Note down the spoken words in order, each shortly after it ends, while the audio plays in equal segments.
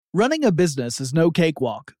Running a business is no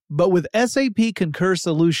cakewalk, but with SAP Concur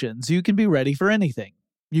Solutions, you can be ready for anything.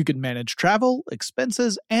 You can manage travel,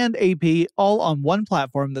 expenses, and AP all on one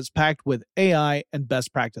platform that's packed with AI and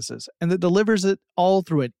best practices, and that delivers it all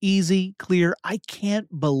through an easy, clear, I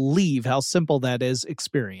can't believe how simple that is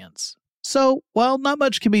experience. So, while not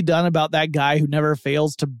much can be done about that guy who never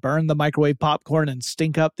fails to burn the microwave popcorn and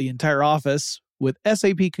stink up the entire office, with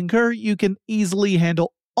SAP Concur, you can easily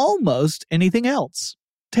handle almost anything else.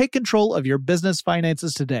 Take control of your business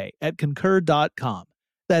finances today at Concur.com.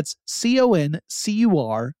 That's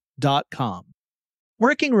CONCUR.com.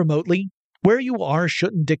 Working remotely, where you are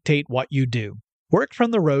shouldn't dictate what you do. Work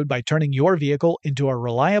from the road by turning your vehicle into a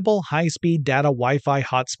reliable high-speed data Wi-Fi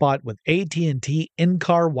hotspot with AT&T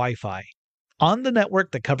in-car Wi-Fi. On the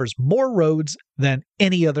network that covers more roads than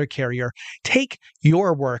any other carrier, take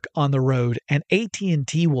your work on the road and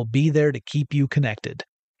AT&T will be there to keep you connected.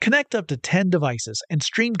 Connect up to 10 devices and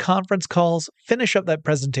stream conference calls, finish up that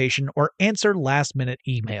presentation, or answer last-minute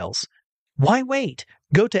emails. Why wait?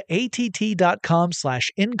 Go to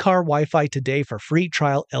att.com/in-car Wi-Fi today for free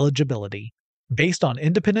trial eligibility. Based on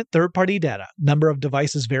independent third-party data, number of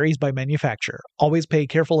devices varies by manufacturer. Always pay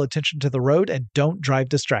careful attention to the road and don't drive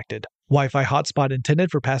distracted. Wi-Fi hotspot intended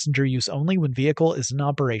for passenger use only when vehicle is in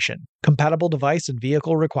operation. Compatible device and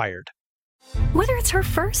vehicle required. Whether it's her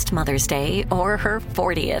first Mother's Day or her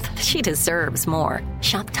 40th, she deserves more.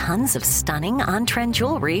 Shop tons of stunning on-trend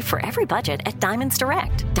jewelry for every budget at Diamonds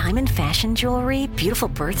Direct. Diamond fashion jewelry, beautiful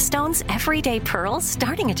birthstones, everyday pearls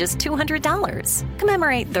starting at just $200.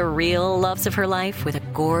 Commemorate the real loves of her life with a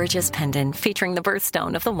gorgeous pendant featuring the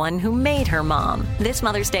birthstone of the one who made her mom. This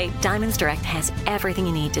Mother's Day, Diamonds Direct has everything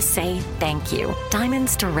you need to say thank you.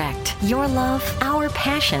 Diamonds Direct. Your love, our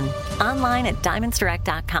passion. Online at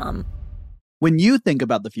diamondsdirect.com. When you think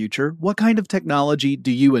about the future, what kind of technology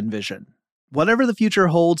do you envision? Whatever the future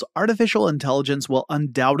holds, artificial intelligence will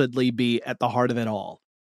undoubtedly be at the heart of it all.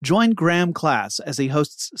 Join Graham Class as he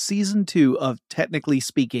hosts Season 2 of Technically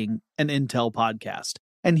Speaking, an Intel podcast,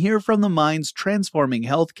 and hear from the minds transforming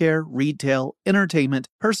healthcare, retail, entertainment,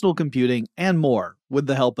 personal computing, and more with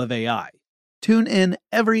the help of AI. Tune in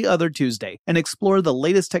every other Tuesday and explore the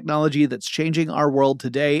latest technology that's changing our world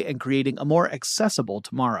today and creating a more accessible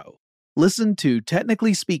tomorrow. Listen to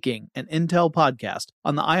Technically Speaking, an Intel podcast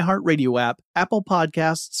on the iHeartRadio app, Apple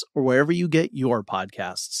Podcasts, or wherever you get your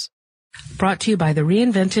podcasts. Brought to you by the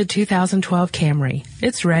reinvented 2012 Camry.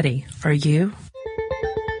 It's ready. Are you?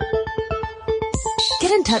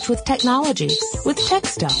 Get in touch with technology with Tech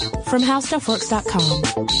Stuff from HowStuffWorks.com.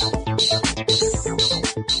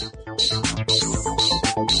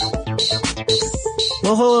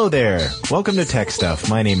 Well, hello there. Welcome to Tech Stuff.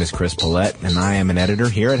 My name is Chris Paulette, and I am an editor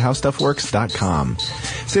here at HowStuffWorks.com.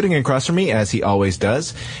 Sitting across from me, as he always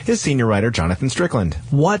does, is senior writer Jonathan Strickland.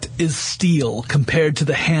 What is steel compared to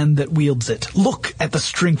the hand that wields it? Look at the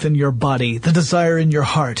strength in your body, the desire in your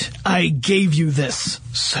heart. I gave you this.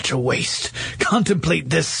 Such a waste. Contemplate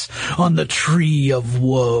this on the tree of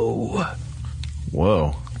woe.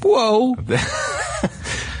 Whoa. Whoa.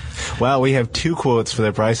 Well, we have two quotes for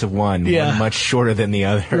the price of one. Yeah. One much shorter than the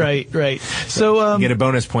other. Right. So you get a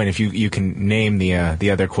bonus point if you can name the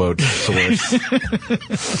other quote source.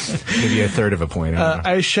 Give you a third of a point.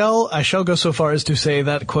 I shall go so far as to say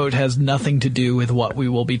that quote has nothing to do with what we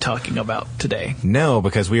will be talking about today. No,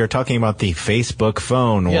 because we are talking about the Facebook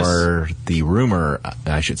phone, or the rumor,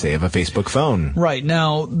 I should say, of a Facebook phone. Right.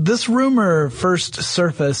 Now, this rumor first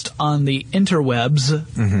surfaced on the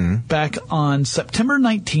interwebs back on September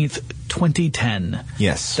 19th, 2010.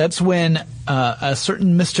 Yes. That's when a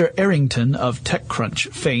certain Mr. Arrington of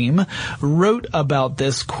TechCrunch fame wrote about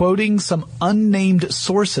this, quoting some unnamed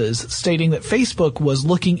sources stating that Facebook was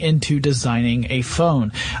looking into designing a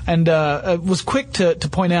phone. And was quick to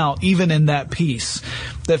point out, even in that piece,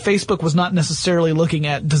 that Facebook was not necessarily looking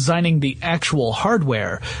at designing the actual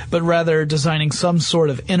hardware, but rather designing some sort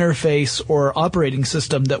of interface or operating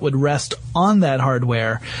system that would rest on that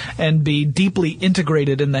hardware and be deeply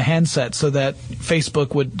integrated in the handset so that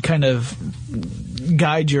Facebook would kind of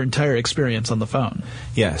guide your entire experience on the phone.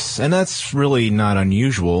 Yes, and that's really not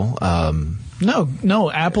unusual.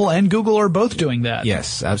 No, Apple and Google are both doing that.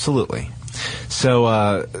 Yes, absolutely.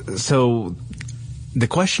 So the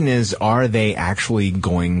question is, are they actually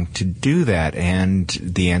going to do that? And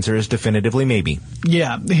the answer is definitively maybe.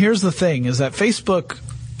 Yeah, here's the thing, is that Facebook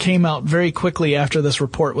came out very quickly after this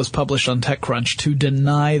report was published on TechCrunch to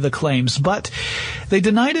deny the claims, but they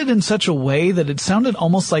denied it in such a way that it sounded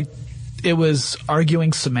almost like it was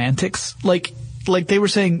arguing semantics. Like, like they were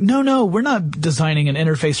saying, no, we're not designing an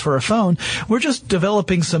interface for a phone. We're just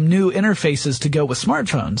developing some new interfaces to go with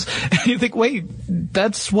smartphones. And you think, wait,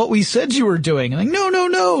 that's what we said you were doing. And like,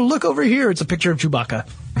 no, look over here. It's a picture of Chewbacca.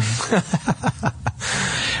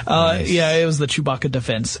 Nice. Yeah, it was the Chewbacca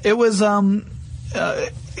defense. It was,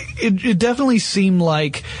 it definitely seemed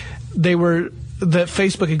like that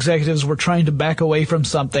Facebook executives were trying to back away from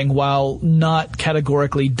something while not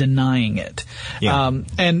categorically denying it. Yeah.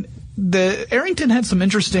 And the Arrington had some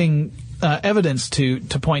interesting evidence to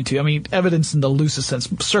point to. I mean, evidence in the loosest sense,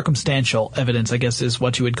 circumstantial evidence, I guess, is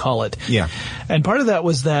what you would call it. Yeah. And part of that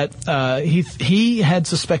was that he had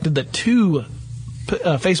suspected that two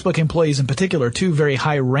Facebook employees in particular, two very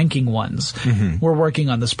high-ranking ones, were working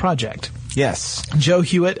on this project. Yes. Joe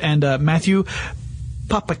Hewitt and Matthew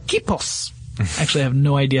Papakipos. Actually, I have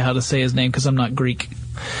no idea how to say his name because I'm not Greek.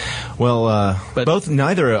 Well, But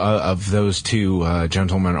neither of those two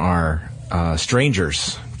gentlemen are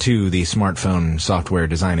strangers to the smartphone software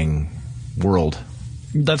designing world.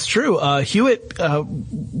 That's true. Hewitt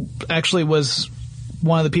actually was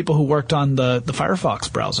one of the people who worked on the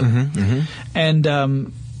Firefox browser,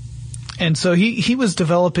 and so he was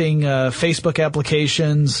developing Facebook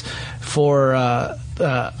applications for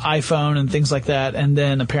iPhone and things like that, and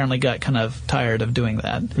then apparently got kind of tired of doing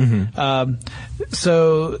that.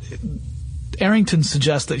 So Arrington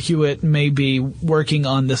suggests that Hewitt may be working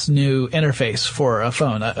on this new interface for a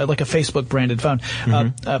phone, like a Facebook branded phone.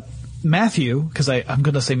 Matthew, because I'm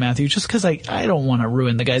going to say Matthew, just because I don't want to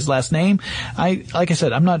ruin the guy's last name. Like I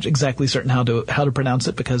said, I'm not exactly certain how to pronounce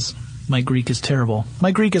it because my Greek is terrible.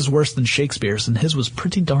 My Greek is worse than Shakespeare's, and his was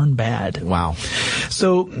pretty darn bad. Wow.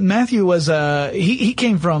 So Matthew was he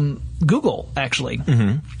came from Google, actually.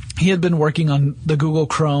 He had been working on the Google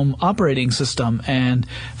Chrome operating system, and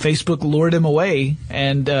Facebook lured him away.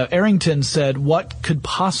 And Arrington said, what could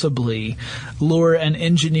possibly lure an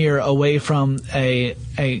engineer away from a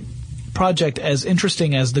project as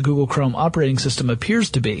interesting as the Google Chrome operating system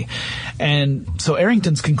appears to be? And so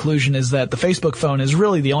Arrington's conclusion is that the Facebook phone is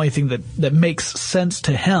really the only thing that makes sense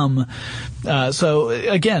to him. So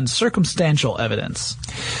again, circumstantial evidence.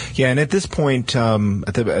 Yeah, and at this point,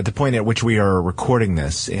 at the point at which we are recording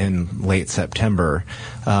this in late September,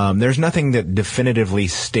 there's nothing that definitively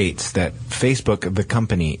states that Facebook, the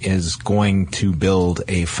company, is going to build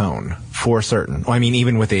a phone for certain. I mean,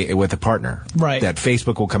 even with a partner, right? That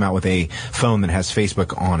Facebook will come out with a phone that has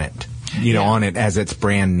Facebook on it. On it as its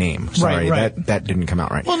brand name. Sorry, right. That didn't come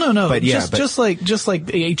out right. Well, no. But just like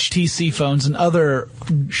the HTC phones and other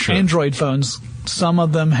Android phones, some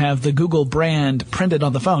of them have the Google brand printed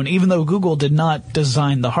on the phone, even though Google did not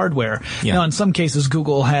design the hardware. Yeah. Now, in some cases,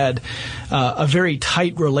 Google had a very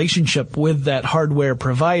tight relationship with that hardware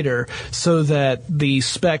provider so that the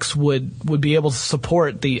specs would be able to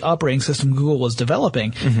support the operating system Google was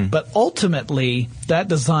developing. But ultimately, that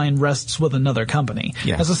design rests with another company.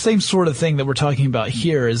 Yeah. That's the same sort of thing that we're talking about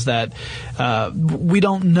here, is that we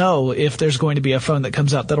don't know if there's going to be a phone that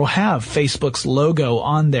comes out that'll have Facebook's logo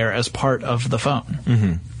on there as part of the phone.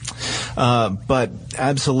 But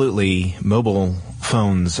absolutely, mobile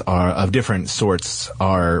phones of different sorts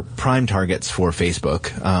are prime targets for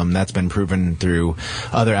Facebook. That's been proven through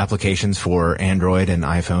other applications for Android and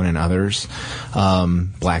iPhone and others.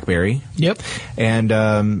 BlackBerry. Yep.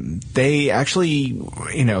 And they actually,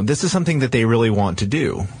 this is something that they really want to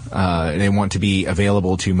do. They want to be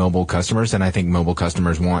available to mobile customers, and I think mobile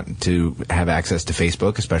customers want to have access to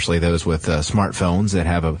Facebook, especially those with smartphones that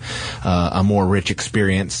have a more rich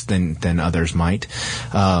experience than others might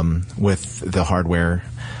with the hardware.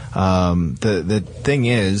 The thing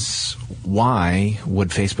is, why would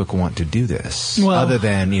Facebook want to do this? Well, other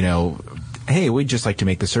than, hey, we'd just like to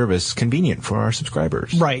make the service convenient for our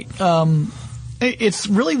subscribers. Right. It's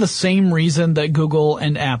really the same reason that Google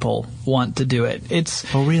and Apple want to do it.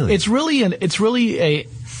 Really? It's really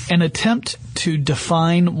an attempt to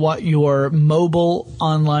define what your mobile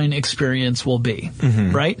online experience will be,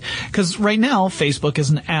 right? Because right now, Facebook is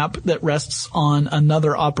an app that rests on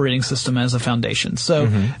another operating system as a foundation. So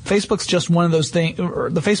Facebook's just one of those things, or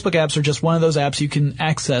the Facebook apps are just one of those apps you can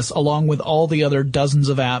access along with all the other dozens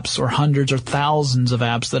of apps or hundreds or thousands of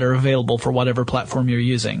apps that are available for whatever platform you're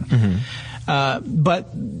using. But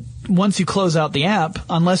once you close out the app,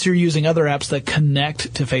 unless you're using other apps that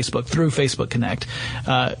connect to Facebook through Facebook Connect,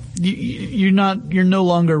 you're no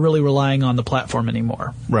longer really relying on the platform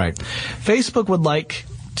anymore. Right. Facebook would like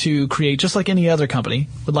to create, just like any other company,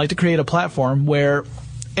 would like to create a platform where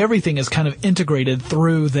everything is kind of integrated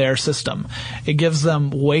through their system. It gives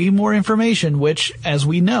them way more information, which, as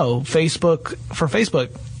we know, for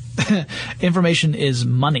Facebook, information is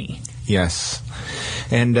money. Yes.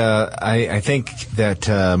 And I think that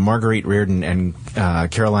Marguerite Reardon and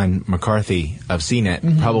Caroline McCarthy of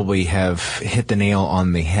CNET probably have hit the nail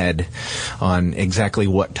on the head on exactly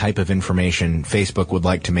what type of information Facebook would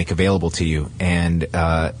like to make available to you. And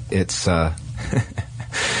it's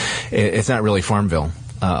it's not really Farmville.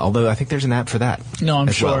 Although I think there's an app for that. No,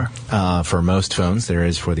 I'm sure. Well. For most phones, there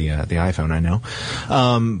is for the iPhone, I know.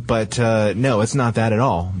 But no, it's not that at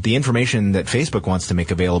all. The information that Facebook wants to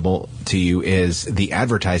make available to you is the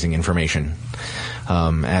advertising information.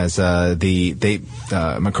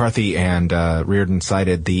 McCarthy and Reardon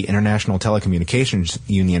cited the International Telecommunications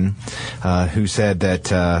Union, who said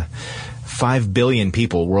that 5 billion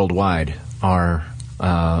people worldwide are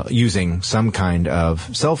using some kind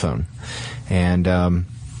of cell phone. And,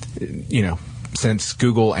 since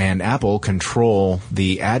Google and Apple control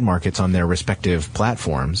the ad markets on their respective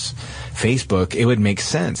platforms, Facebook, it would make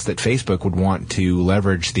sense that Facebook would want to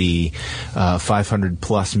leverage the 500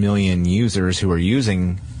 plus million users who are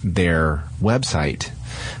using their website,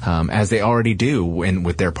 as they already do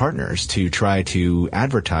with their partners, to try to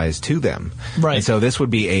advertise to them. Right. And so this would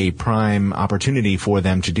be a prime opportunity for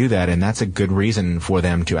them to do that, and that's a good reason for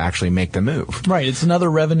them to actually make the move. Right. It's another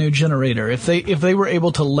revenue generator. If they were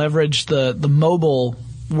able to leverage the mobile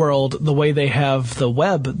world the way they have the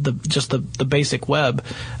web, the basic web,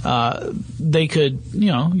 they could,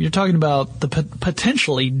 you're talking about the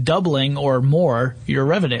potentially doubling or more your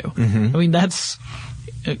revenue. I mean, that's.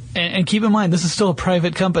 And keep in mind, this is still a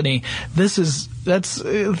private company. That's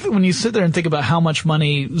when you sit there and think about how much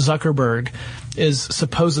money Zuckerberg is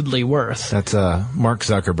supposedly worth. That's Mark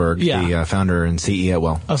Zuckerberg, the founder and CEO.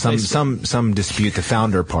 Well, some dispute the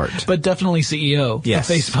founder part, but definitely CEO of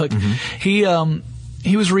Facebook.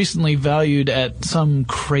 He was recently valued at some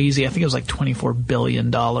crazy, I think it was like $24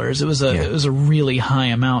 billion. It was a really high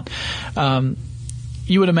amount.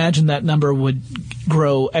 You would imagine that number would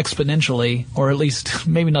grow exponentially, or at least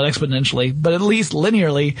maybe not exponentially, but at least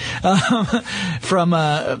linearly, from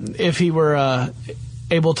if he were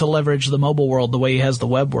able to leverage the mobile world the way he has the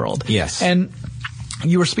web world. Yes. And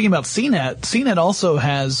you were speaking about CNET. CNET also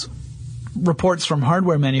has reports from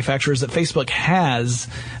hardware manufacturers that Facebook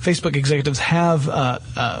executives have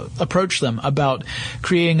approached them about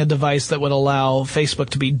creating a device that would allow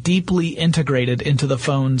Facebook to be deeply integrated into the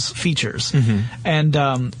phone's features. And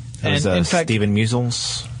in fact, Stephen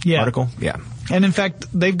Musil's article. Yeah. And in fact,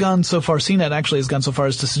 they've gone so far. CNET actually has gone so far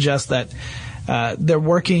as to suggest that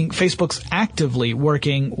Facebook's actively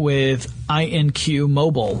working with INQ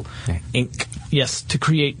Mobile, Inc. Yes, to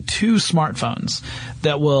create 2 smartphones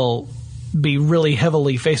that will be really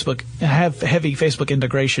heavy Facebook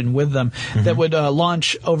integration with them, that would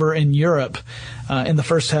launch over in Europe in the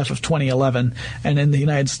first half of 2011 and in the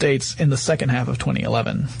United States in the second half of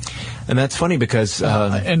 2011. And that's funny because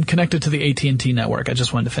and connected to the AT&T network. I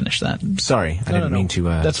just wanted to finish that. Sorry, I didn't mean to.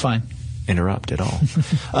 That's fine. Interrupt at all.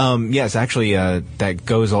 Yes, actually, that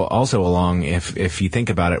goes also along, if you think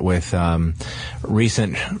about it, with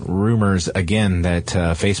recent rumors again that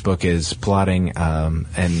Facebook is plotting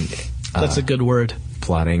and. That's a good word.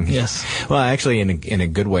 Plotting. Yes. Well, actually, in a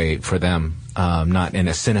good way for them, not in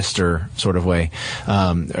a sinister sort of way.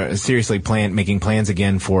 Seriously, making plans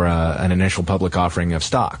again for an initial public offering of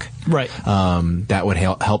stock. Right. That would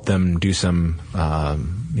help them do some,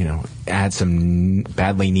 add some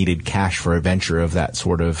badly needed cash for a venture of that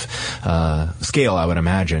sort of scale, I would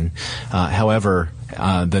imagine. However,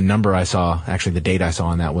 the number I saw, actually the date I saw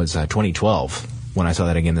on that was 2012. When I saw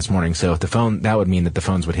that again this morning. So if that would mean that the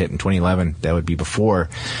phones would hit in 2011. That would be before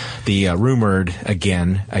the rumored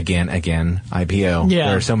again IPO. Yeah.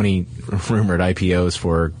 There are so many rumored IPOs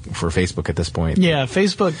for Facebook at this point. Yeah,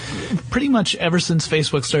 Facebook, pretty much ever since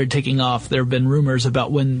Facebook started taking off, there have been rumors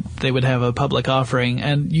about when they would have a public offering.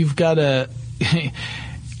 And you've got to...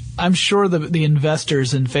 I'm sure the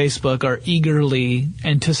investors in Facebook are eagerly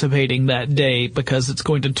anticipating that day, because it's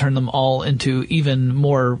going to turn them all into even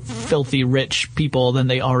more filthy rich people than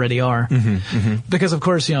they already are. Because, of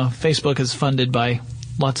course, Facebook is funded by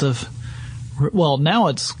lots of... Well, now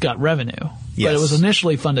it's got revenue. Yes. But it was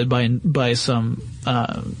initially funded by some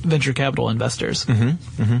venture capital investors.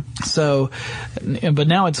 So, but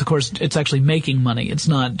now it's, of course, it's actually making money. It's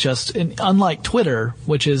not just, unlike Twitter,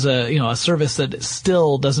 which is a service that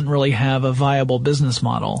still doesn't really have a viable business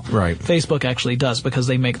model. Right. Facebook actually does, because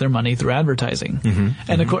they make their money through advertising.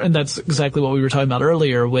 And that's exactly what we were talking about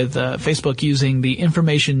earlier with Facebook using the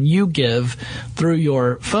information you give through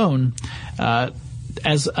your phone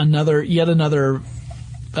as yet another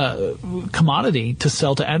commodity to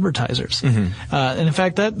sell to advertisers. And in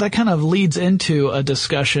fact, that kind of leads into a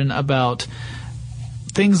discussion about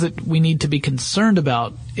things that we need to be concerned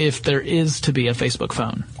about if there is to be a Facebook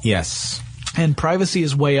phone. Yes. And privacy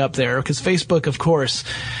is way up there because Facebook, of course,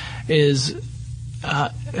 is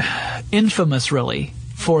infamous, really,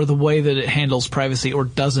 for the way that it handles privacy or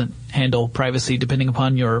doesn't handle privacy, depending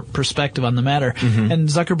upon your perspective on the matter. Mm-hmm. And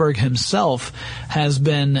Zuckerberg himself has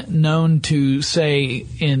been known to say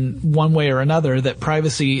in one way or another that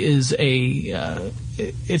privacy is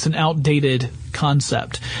it's an outdated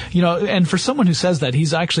concept. And for someone who says that,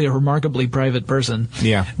 he's actually a remarkably private person.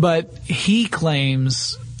 Yeah. But he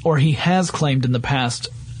claims, or he has claimed in the past,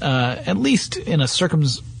 at least in a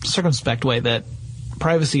circumspect way, that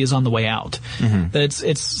privacy is on the way out. Mm-hmm. That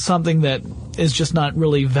it's something that is just not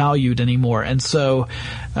really valued anymore. And so,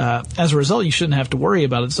 as a result, you shouldn't have to worry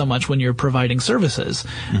about it so much when you're providing services.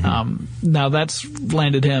 Mm-hmm. Now that's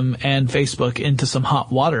landed him and Facebook into some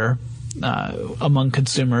hot water among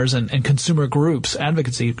consumers and consumer groups,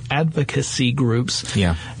 advocacy groups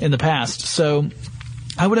in the past. So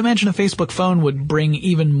I would imagine a Facebook phone would bring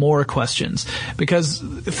even more questions, because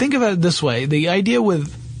think about it this way. The idea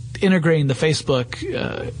with integrating the Facebook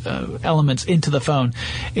elements into the phone,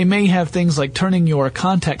 it may have things like turning your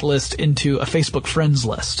contact list into a Facebook friends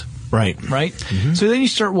list. Right. Mm-hmm. So then you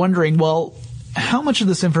start wondering, well, how much of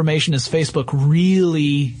this information is Facebook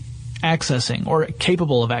really accessing or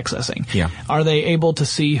capable of accessing? Yeah. Are they able to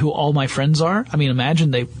see who all my friends are? I mean, imagine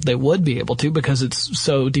they would be able to, because it's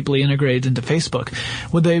so deeply integrated into Facebook.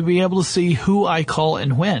 Would they be able to see who I call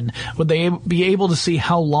and when? Would they be able to see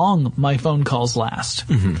how long my phone calls last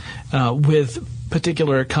with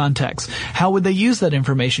particular contacts? How would they use that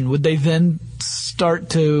information? Would they then start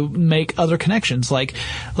to make other connections? Like,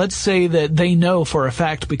 let's say that they know for a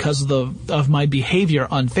fact, because of my behavior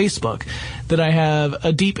on Facebook, that I have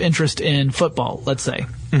a deep interest in football, let's say.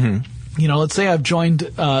 Mm-hmm. Let's say I've joined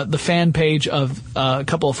the fan page of a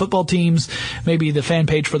couple of football teams, maybe the fan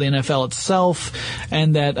page for the NFL itself,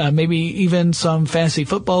 and that maybe even some fantasy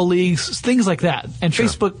football leagues, things like that. And sure.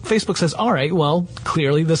 Facebook says, all right, well,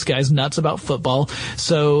 clearly this guy's nuts about football,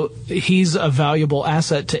 so he's a valuable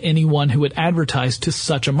asset to anyone who would advertise to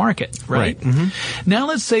such a market, right? Mm-hmm. Now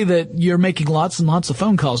let's say that you're making lots and lots of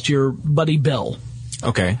phone calls to your buddy Bill.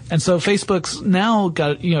 Okay. And so Facebook's now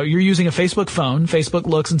got, you're using a Facebook phone. Facebook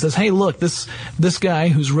looks and says, hey, look, this guy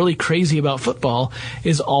who's really crazy about football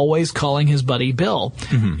is always calling his buddy Bill.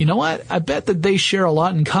 Mm-hmm. You know what? I bet that they share a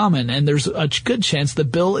lot in common, and there's a good chance that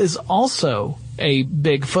Bill is also a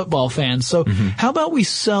big football fan. So how about we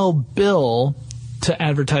sell Bill to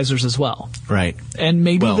advertisers as well? Right. And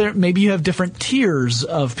maybe you have different tiers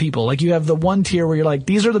of people. Like, you have the one tier where you're like,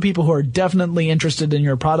 these are the people who are definitely interested in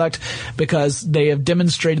your product because they have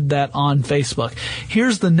demonstrated that on Facebook.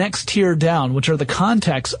 Here's the next tier down, which are the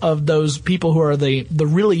contacts of those people who are the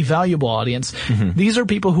really valuable audience. Mm-hmm. These are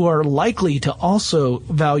people who are likely to also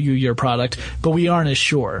value your product, but we aren't as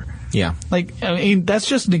sure. Yeah. That's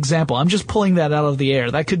just an example. I'm just pulling that out of the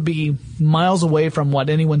air. That could be miles away from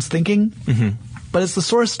what anyone's thinking. Mm-hmm. But it's the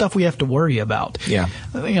sort of stuff we have to worry about. Yeah.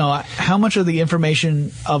 How much of the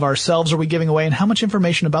information of ourselves are we giving away, and how much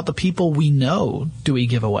information about the people we know do we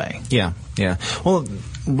give away? Yeah. Yeah. Well,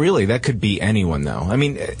 really, that could be anyone, though. I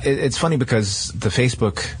mean, it's funny because the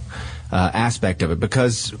Facebook aspect of it,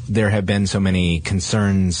 because there have been so many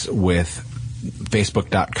concerns with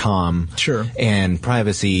Facebook.com and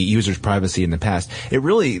users' privacy in the past.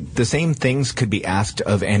 The same things could be asked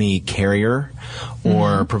of any carrier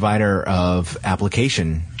or provider of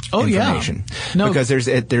application information. Yeah. No. Because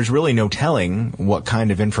there's really no telling what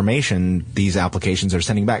kind of information these applications are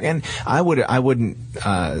sending back. And I wouldn't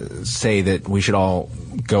say that we should all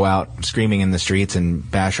go out screaming in the streets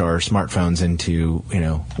and bash our smartphones into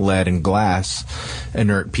lead and glass,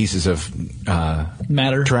 inert pieces of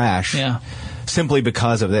matter, trash. Yeah. Simply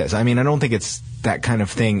because of this. I mean, I don't think it's that kind of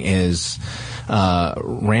thing is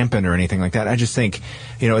rampant or anything like that. I just think,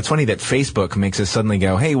 it's funny that Facebook makes us suddenly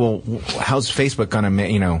go, hey, well, how's Facebook going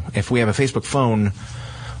to, if we have a Facebook phone,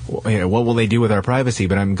 what will they do with our privacy?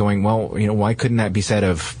 But I'm going, well, why couldn't that be said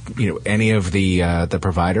of, any of the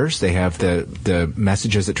providers? They have the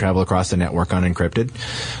messages that travel across the network unencrypted.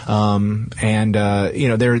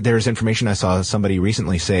 There's information. I saw somebody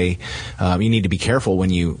recently say, you need to be careful when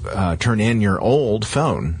you turn in your old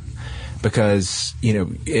phone, because,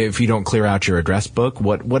 if you don't clear out your address book,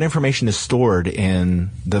 what information is stored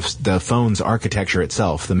in the phone's architecture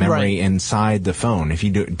itself, the memory inside the phone? If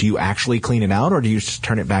you do you actually clean it out, or do you just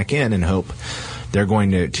turn it back in and hope they're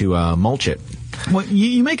going to mulch it? Well,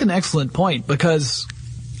 you make an excellent point, because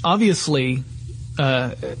obviously,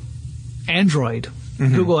 Android,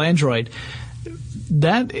 Google Android,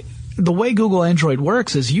 the way Google Android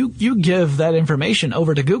works is you give that information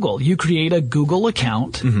over to Google. You create a Google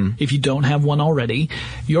account if you don't have one already.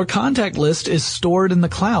 Your contact list is stored in the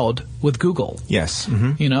cloud with Google. Yes.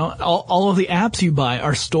 You know, all of the apps you buy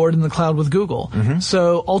are stored in the cloud with Google.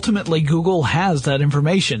 So ultimately, Google has that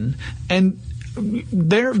information. And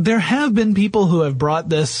there have been people who have brought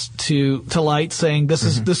this to light, saying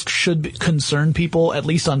this should concern people at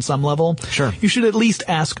least on some level. Sure. You should at least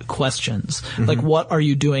ask questions like, what are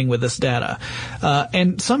you doing with this data?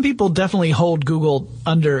 And some people definitely hold Google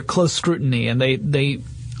under close scrutiny, and they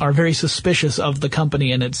are very suspicious of the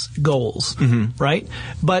company and its goals, right?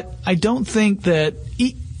 But I don't think that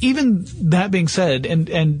even that being said,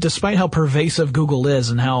 and despite how pervasive Google is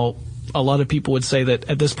and how a lot of people would say that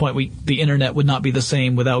at this point the internet would not be the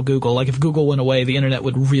same without Google. Like if Google went away, the internet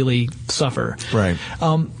would really suffer. Right.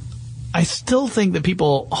 I still think that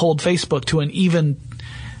people hold Facebook to an even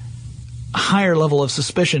higher level of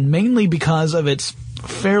suspicion, mainly because of its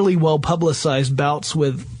fairly well publicized bouts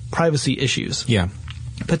with privacy issues. Yeah.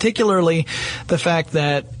 Particularly the fact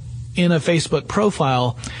that in a Facebook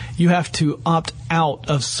profile, you have to opt out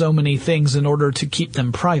of so many things in order to keep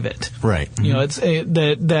them private. Right. You know, it's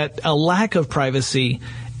that a lack of privacy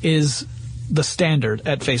is the standard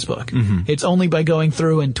at Facebook. It's only by going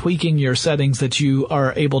through and tweaking your settings that you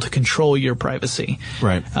are able to control your privacy.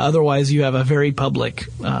 Right. Otherwise, you have a very public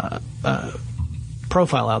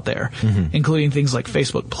profile out there, including things like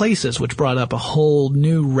Facebook Places, which brought up a whole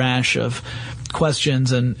new rash of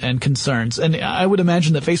questions and concerns. And I would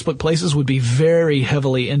imagine that Facebook Places would be very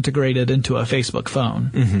heavily integrated into a Facebook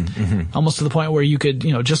phone, almost to the point where you could,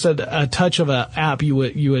 you know, just a touch of an app, you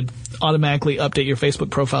would automatically update your Facebook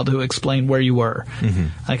profile to explain where you were.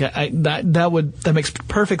 Like that makes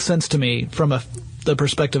perfect sense to me from the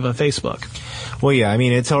perspective of Facebook. Well, yeah, I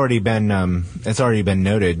mean, it's already been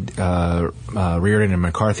noted. Reardon and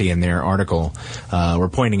McCarthy in their article were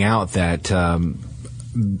pointing out that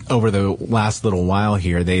over the last little while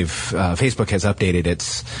here, Facebook has updated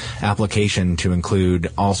its application to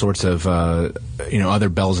include all sorts of other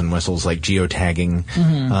bells and whistles like geotagging,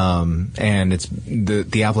 and it's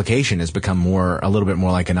the application has become a little bit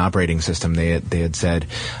more like an operating system. They had said.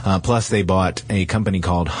 Plus, they bought a company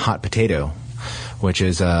called Hot Potato, which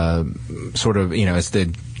is sort of, it's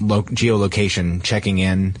the geolocation checking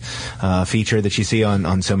in feature that you see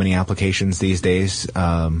on so many applications these days.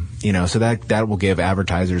 So that will give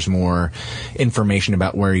advertisers more information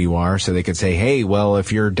about where you are, so they could say, hey, well,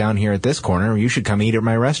 if you're down here at this corner, you should come eat at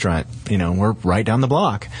my restaurant. We're right down the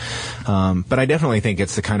block. But I definitely think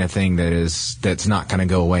it's the kind of thing that's not going to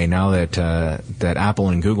go away now that Apple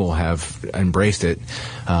and Google have embraced it.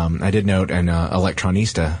 I did note in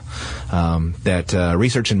Electronista that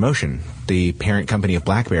Research in Motion, the parent company of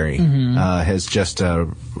BlackBerry, has just,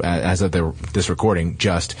 as of this recording,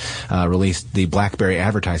 just released the BlackBerry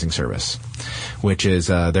advertising service, which is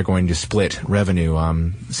they're going to split revenue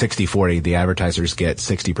 60-40. The advertisers get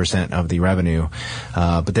 60% of the revenue,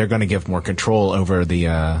 but they're going to give more control over the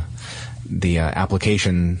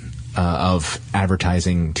application of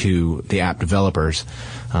advertising to the app developers,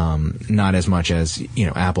 not as much as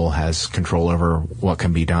Apple has control over what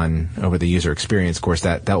can be done over the user experience. Of course,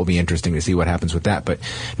 that will be interesting to see what happens with that. But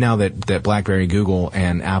now that BlackBerry, Google,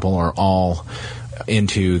 and Apple are all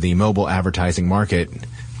into the mobile advertising market,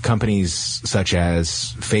 companies such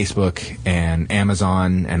as Facebook and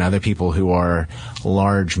Amazon and other people who are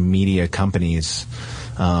large media companies,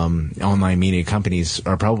 online media companies,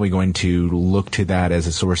 are probably going to look to that as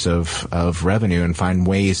a source of revenue and find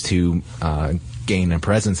ways to gain a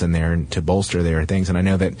presence in there and to bolster their things. And I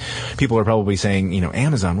know that people are probably saying,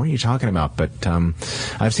 Amazon, what are you talking about? But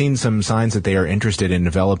I've seen some signs that they are interested in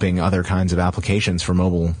developing other kinds of applications for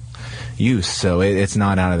mobile use. So it's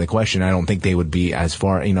not out of the question. I don't think they would be as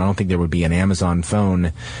far, I don't think there would be an Amazon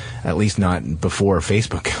phone, at least not before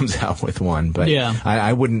Facebook comes out with one. But yeah.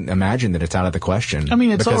 I wouldn't imagine that it's out of the question. I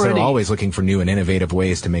mean, it's because already, they're always looking for new and innovative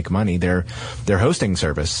ways to make money. Their hosting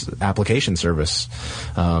service, application service,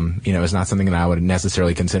 is not something that I would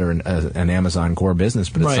necessarily consider an Amazon core business,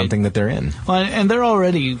 but it's something that they're in. Well, and they're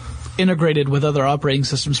already integrated with other operating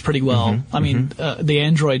systems pretty well. I mean, the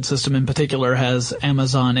Android system in particular has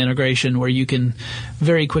Amazon integration where you can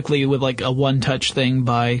very quickly, with like a one-touch thing,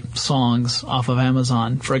 buy songs off of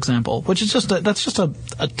Amazon, for example, which is that's just a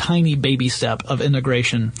tiny baby step of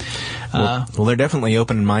integration. Well, they're definitely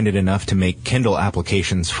open-minded enough to make Kindle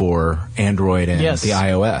applications for Android and the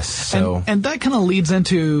iOS. So, and that kind of leads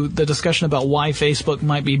into the discussion about why Facebook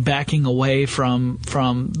might be backing away from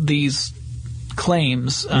these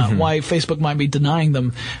claims, why Facebook might be denying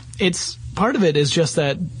them. It's part of it is just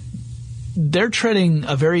that they're treading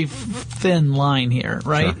a very thin line here,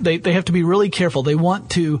 right? Sure. They have to be really careful. They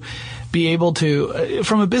want to be able to,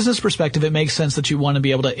 from a business perspective, it makes sense that you want to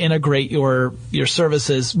be able to integrate your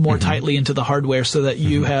services more tightly into the hardware so that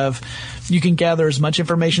you can gather as much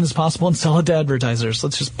information as possible and sell it to advertisers.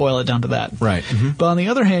 Let's just boil it down to that. Right. But on the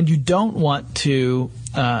other hand, you don't want to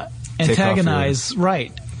antagonize,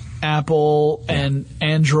 Apple and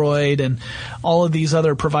Android and all of these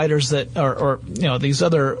other providers that or these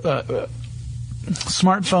other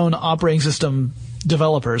smartphone operating system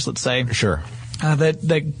developers, let's say. Sure.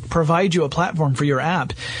 That provide you a platform for your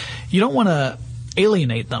app. You don't want to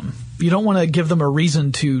alienate them. You don't want to give them a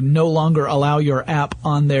reason to no longer allow your app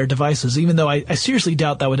on their devices, even though I seriously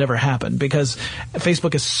doubt that would ever happen because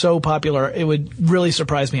Facebook is so popular. It would really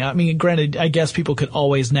surprise me. I mean, granted, I guess people could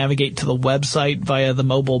always navigate to the website via the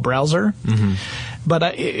mobile browser.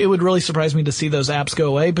 But it would really surprise me to see those apps go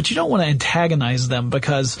away. But you don't want to antagonize them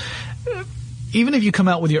because even if you come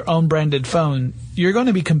out with your own branded phone, you're going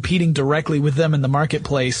to be competing directly with them in the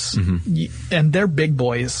marketplace, and they're big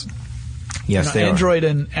boys. Yes, they Android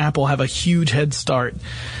and Apple have a huge head start.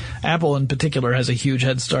 Apple in particular has a huge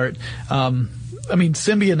head start. I mean,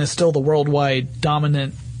 Symbian is still the worldwide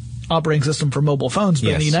dominant operating system for mobile phones,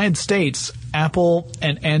 but in the United States, Apple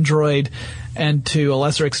and Android and to a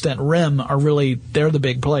lesser extent RIM they're the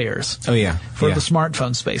big players. Oh yeah. For the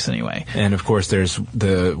smartphone space anyway. And of course there's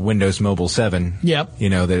the Windows Mobile 7. Yep.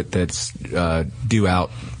 That's due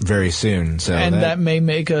out very soon. So that may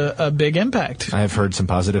make a big impact. I've heard some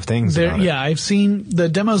positive things about it. Yeah, I've seen the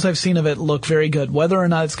demos of it look very good. Whether or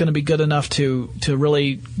not it's going to be good enough to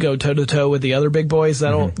really go toe to toe with the other big boys,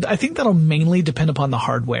 I think that'll mainly depend upon the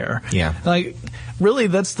hardware. Yeah. Really,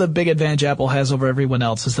 that's the big advantage Apple has over everyone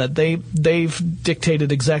else is that they've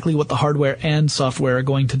dictated exactly what the hardware and software are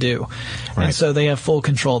going to do. Right. And so they have full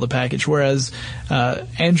control of the package, whereas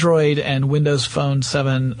Android and Windows Phone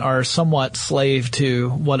 7 are somewhat slave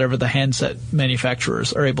to whatever the handset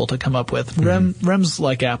manufacturers are able to come up with. RIM's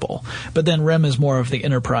like Apple, but then RIM is more of the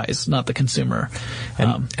enterprise, not the consumer.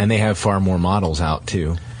 And they have far more models out,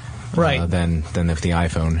 too. Right. Than if the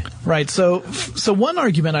iPhone. Right. So one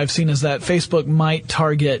argument I've seen is that Facebook might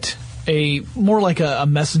target more like a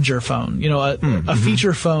messenger phone, a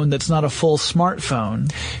feature phone that's not a full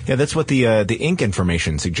smartphone. Yeah, that's what the Inc.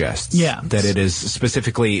 information suggests. Yeah. That it is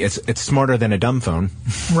specifically, it's smarter than a dumb phone.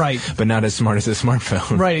 Right. But not as smart as a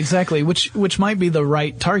smartphone. Right, exactly. Which might be the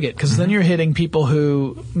right target, because then you're hitting people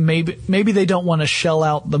who maybe they don't want to shell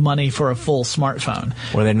out the money for a full smartphone.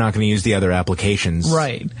 Or they're not going to use the other applications.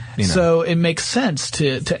 Right. So it makes sense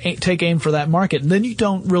to take aim for that market. And then you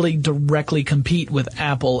don't really directly compete with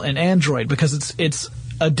Apple and Android because it's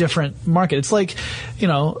a different market. It's like,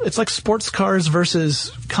 it's like sports cars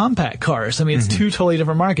versus compact cars. I mean, it's two totally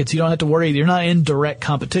different markets. You don't have to worry. You're not in direct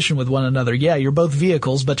competition with one another. Yeah, you're both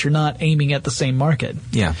vehicles, but you're not aiming at the same market.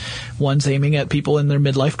 Yeah. One's aiming at people in their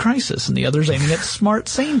midlife crisis, and the other's aiming at smart,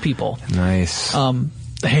 sane people. Nice.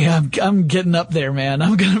 Hey, I'm getting up there, man.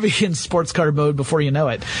 I'm going to be in sports car mode before you know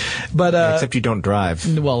it. But except you don't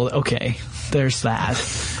drive. Well, okay. There's that.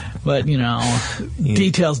 But,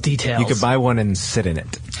 details. You could buy one and sit in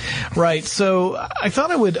it. Right. So I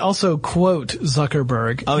thought I would also quote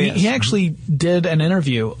Zuckerberg. Oh, yes. He actually did an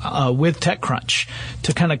interview with TechCrunch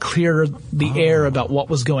to kind of clear the air about what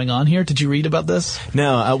was going on here. Did you read about this?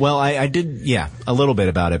 No. Well, I did, a little bit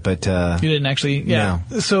about it, but... You didn't actually? Yeah.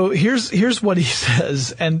 No. So here's what he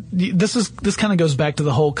says, and this kind of goes back to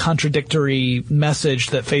the whole contradictory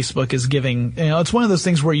message that Facebook is giving. It's one of those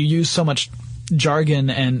things where you use so much jargon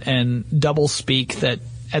and double speak that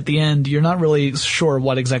at the end you're not really sure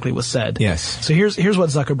what exactly was said. Yes. So here's what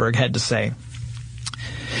Zuckerberg had to say.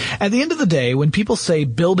 At the end of the day, when people say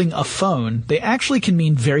building a phone, they actually can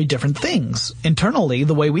mean very different things. Internally,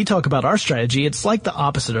 the way we talk about our strategy, it's like the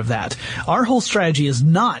opposite of that. Our whole strategy is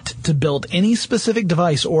not to build any specific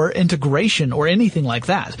device or integration or anything like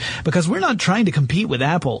that, because we're not trying to compete with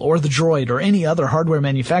Apple or the Droid or any other hardware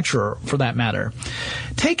manufacturer for that matter.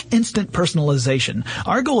 Take instant personalization.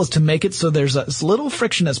 Our goal is to make it so there's as little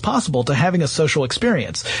friction as possible to having a social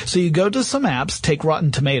experience. So you go to some apps, take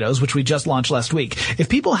Rotten Tomatoes, which we just launched last week. If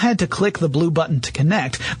people had to click the blue button to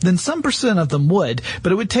connect, then some percent of them would,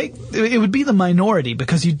 but it would be the minority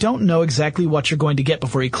because you don't know exactly what you're going to get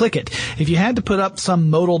before you click it. If you had to put up some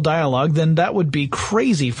modal dialogue, then that would be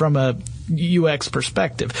crazy from a UX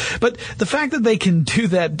perspective. But the fact that they can do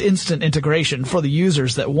that instant integration for the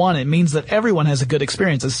users that want it means that everyone has a good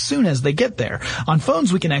experience as soon as they get there. On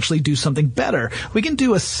phones, we can actually do something better. We can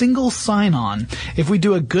do a single sign-on if we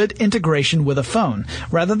do a good integration with a phone,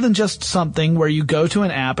 rather than just something where you go to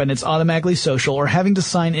an app and it's automatically social or having to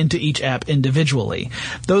sign into each app individually.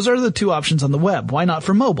 Those are the two options on the web. Why not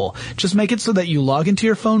for mobile? Just make it so that you log into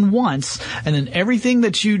your phone once, and then everything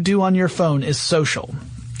that you do on your phone is social.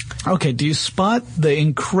 Okay, do you spot the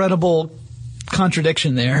incredible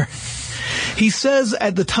contradiction there? He says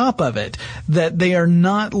at the top of it that they are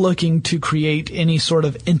not looking to create any sort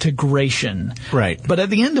of integration. Right. But at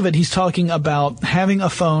the end of it, he's talking about having a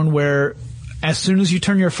phone where as soon as you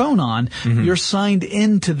turn your phone on, you're signed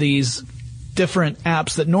into these different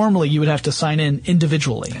apps that normally you would have to sign in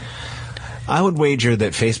individually. I would wager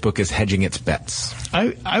that Facebook is hedging its bets.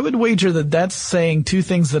 I would wager that that's saying two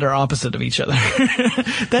things that are opposite of each other.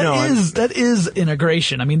 That is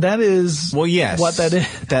integration. I mean, that is well, yes, what that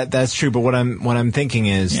is. That's true. But what I'm thinking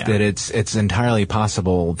is that it's entirely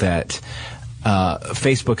possible that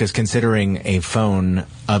Facebook is considering a phone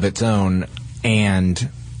of its own and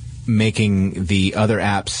making the other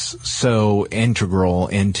apps so integral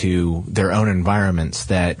into their own environments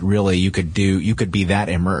that really you could be that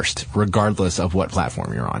immersed regardless of what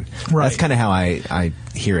platform you're on. Right. That's kind of how I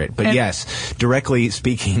hear it. But yes, directly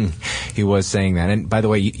speaking, he was saying that. And by the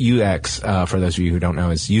way, UX, for those of you who don't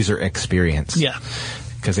know, is user experience. Yeah.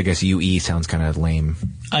 Because I guess UE sounds kind of lame.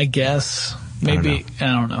 I guess. Maybe, I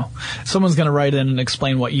don't know. Someone's going to write in and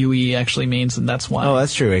explain what UE actually means, and that's why. Oh,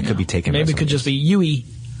 that's true. It could be taken. Maybe it could just be UE.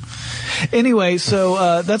 Anyway,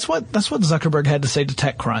 so that's what Zuckerberg had to say to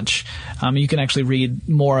TechCrunch. You can actually read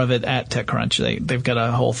more of it at TechCrunch. They've got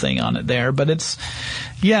a whole thing on it there. But it's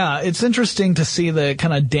interesting to see the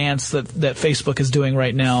kind of dance that Facebook is doing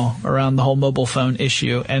right now around the whole mobile phone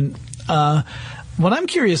issue. And what I'm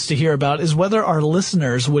curious to hear about is whether our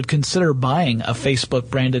listeners would consider buying a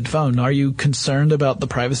Facebook-branded phone. Are you concerned about the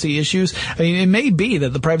privacy issues? I mean, it may be that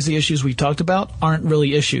the privacy issues we talked about aren't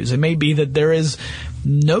really issues. It may be that there is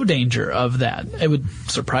no danger of that. It would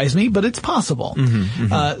surprise me, but it's possible.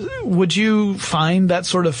 Would you find that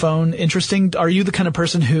sort of phone interesting? Are you the kind of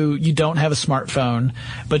person who you don't have a smartphone,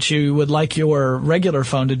 but you would like your regular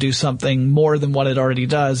phone to do something more than what it already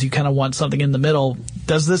does? You kind of want something in the middle.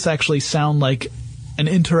 Does this actually sound like an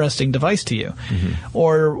interesting device to you?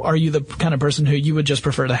 Or are you the kind of person who you would just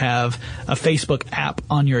prefer to have a Facebook app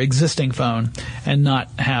on your existing phone and not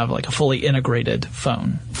have like a fully integrated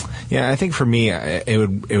phone? Yeah, I think for me, it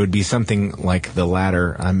would be something like the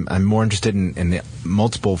latter. I'm more interested in the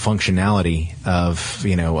multiple functionality of,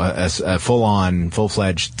 a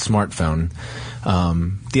full-fledged smartphone.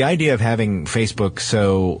 The idea of having Facebook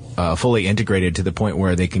so fully integrated to the point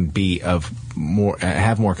where they can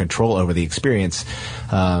have more control over the experience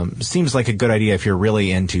seems like a good idea if you're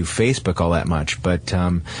really into Facebook all that much. But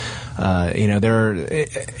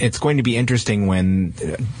it's going to be interesting when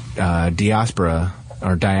Diaspora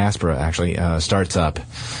actually starts up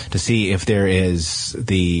to see if there is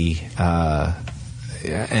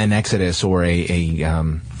an exodus or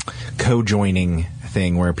a co-joining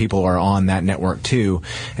thing where people are on that network too,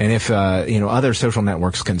 and if other social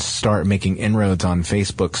networks can start making inroads on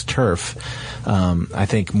Facebook's turf, I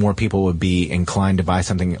think more people would be inclined to buy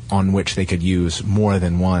something on which they could use more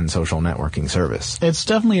than one social networking service. It's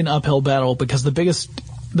definitely an uphill battle because the biggest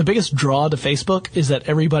draw to Facebook is that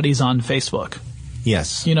everybody's on Facebook.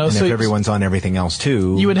 Yes, and so if everyone's on everything else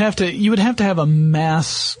too, you would have to have a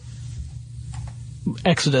mass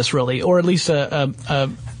exodus, really, or at least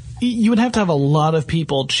you would have to have a lot of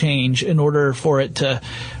people change in order for it to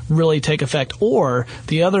really take effect. Or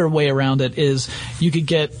the other way around it is you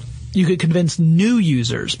could convince new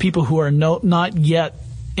users, people who are not yet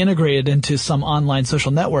integrated into some online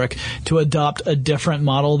social network, to adopt a different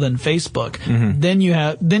model than Facebook. Then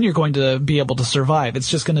you're going to be able to survive. It's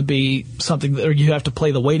just going to be something that you have to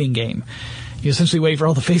play the waiting game. You essentially wait for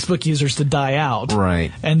all the Facebook users to die out.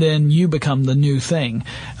 Right. And then you become the new thing.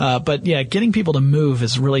 But yeah, getting people to move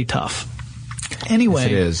is really tough. Anyway.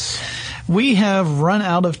 Yes, it is. We have run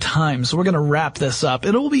out of time, so we're going to wrap this up.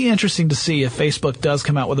 It'll be interesting to see if Facebook does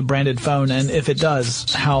come out with a branded phone, and if it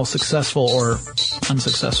does, how successful or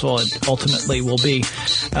unsuccessful it ultimately will be.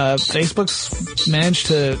 Facebook's managed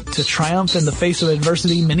to triumph in the face of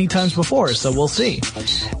adversity many times before, so we'll see.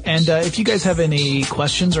 And if you guys have any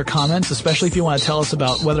questions or comments, especially if you want to tell us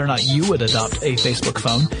about whether or not you would adopt a Facebook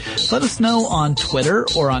phone, let us know on Twitter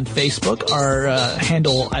or on Facebook. Our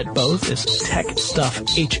handle at both is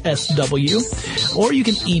TechStuffHSW. Or you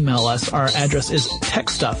can email us. Our address is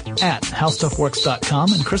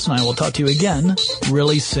techstuff@howstuffworks.com, and Chris and I will talk to you again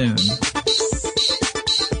really soon.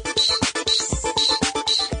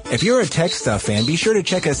 If you're a Tech Stuff fan, be sure to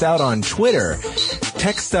check us out on Twitter.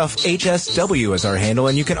 TechStuffHSW is our handle,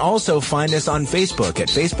 and you can also find us on Facebook at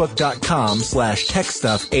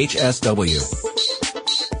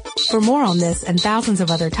facebook.com/TechStuffHSW. For more on this and thousands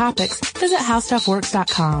of other topics, visit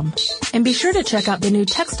HowStuffWorks.com. And be sure to check out the new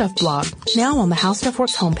Tech Stuff blog, now on the How Stuff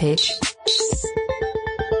Works homepage.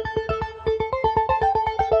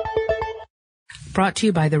 Brought to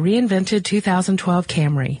you by the reinvented 2012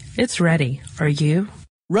 Camry. It's ready. Are you?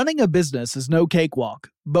 Running a business is no cakewalk,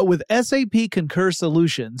 but with SAP Concur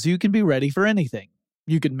Solutions, you can be ready for anything.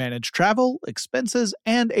 You can manage travel, expenses,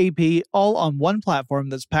 and AP all on one platform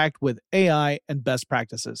that's packed with AI and best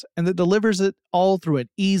practices, and that delivers it all through an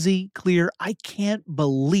easy, clear, I can't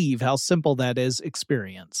believe how simple that is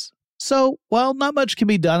experience. So, while not much can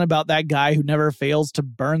be done about that guy who never fails to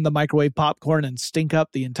burn the microwave popcorn and stink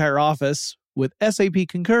up the entire office, with SAP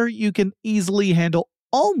Concur, you can easily handle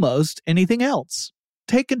almost anything else.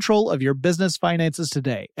 Take control of your business finances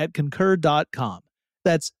today at Concur.com.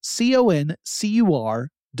 That's CONCUR.com.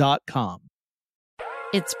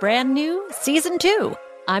 It's brand new, Season 2.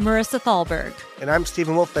 I'm Marissa Thalberg. And I'm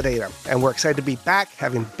Stephen Wolf-Bedeta, and we're excited to be back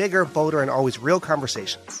having bigger, bolder, and always real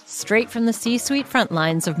conversations. Straight from the C-suite front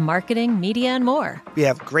lines of marketing, media, and more. We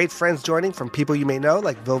have great friends joining from people you may know,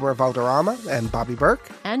 like Wilmer Valderrama and Bobby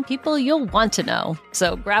Burke. And people you'll want to know.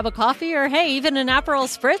 So grab a coffee or, hey, even an Aperol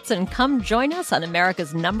Spritz and come join us on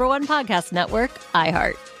America's #1 podcast network,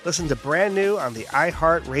 iHeart. Listen to Brand New on the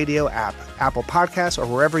iHeart Radio app, Apple Podcasts, or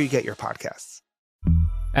wherever you get your podcasts.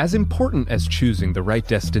 As important as choosing the right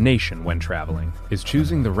destination when traveling is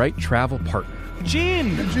choosing the right travel partner.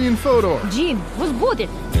 Gene Fodor. Gene was good.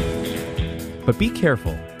 But be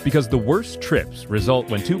careful, because the worst trips result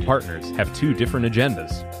when two partners have two different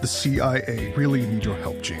agendas. The CIA really need your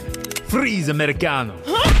help, Gene. Freeze, Americano.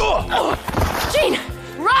 Gene,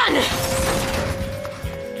 run!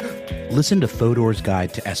 Listen to Fodor's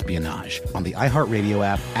Guide to Espionage on the iHeartRadio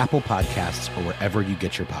app, Apple Podcasts, or wherever you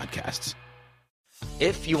get your podcasts.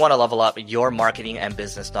 If you want to level up your marketing and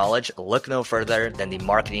business knowledge, look no further than the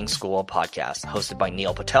Marketing School podcast, hosted by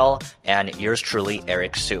Neil Patel and yours truly,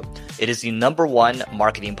 Eric Su. It is the #1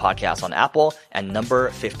 marketing podcast on Apple and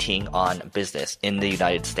number 15 on business in the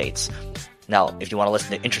United States. Now, if you want to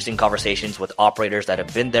listen to interesting conversations with operators that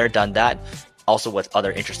have been there, done that, also with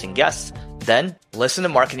other interesting guests, then listen to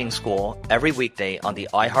Marketing School every weekday on the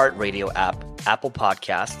iHeartRadio app, Apple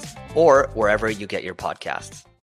Podcasts, or wherever you get your podcasts.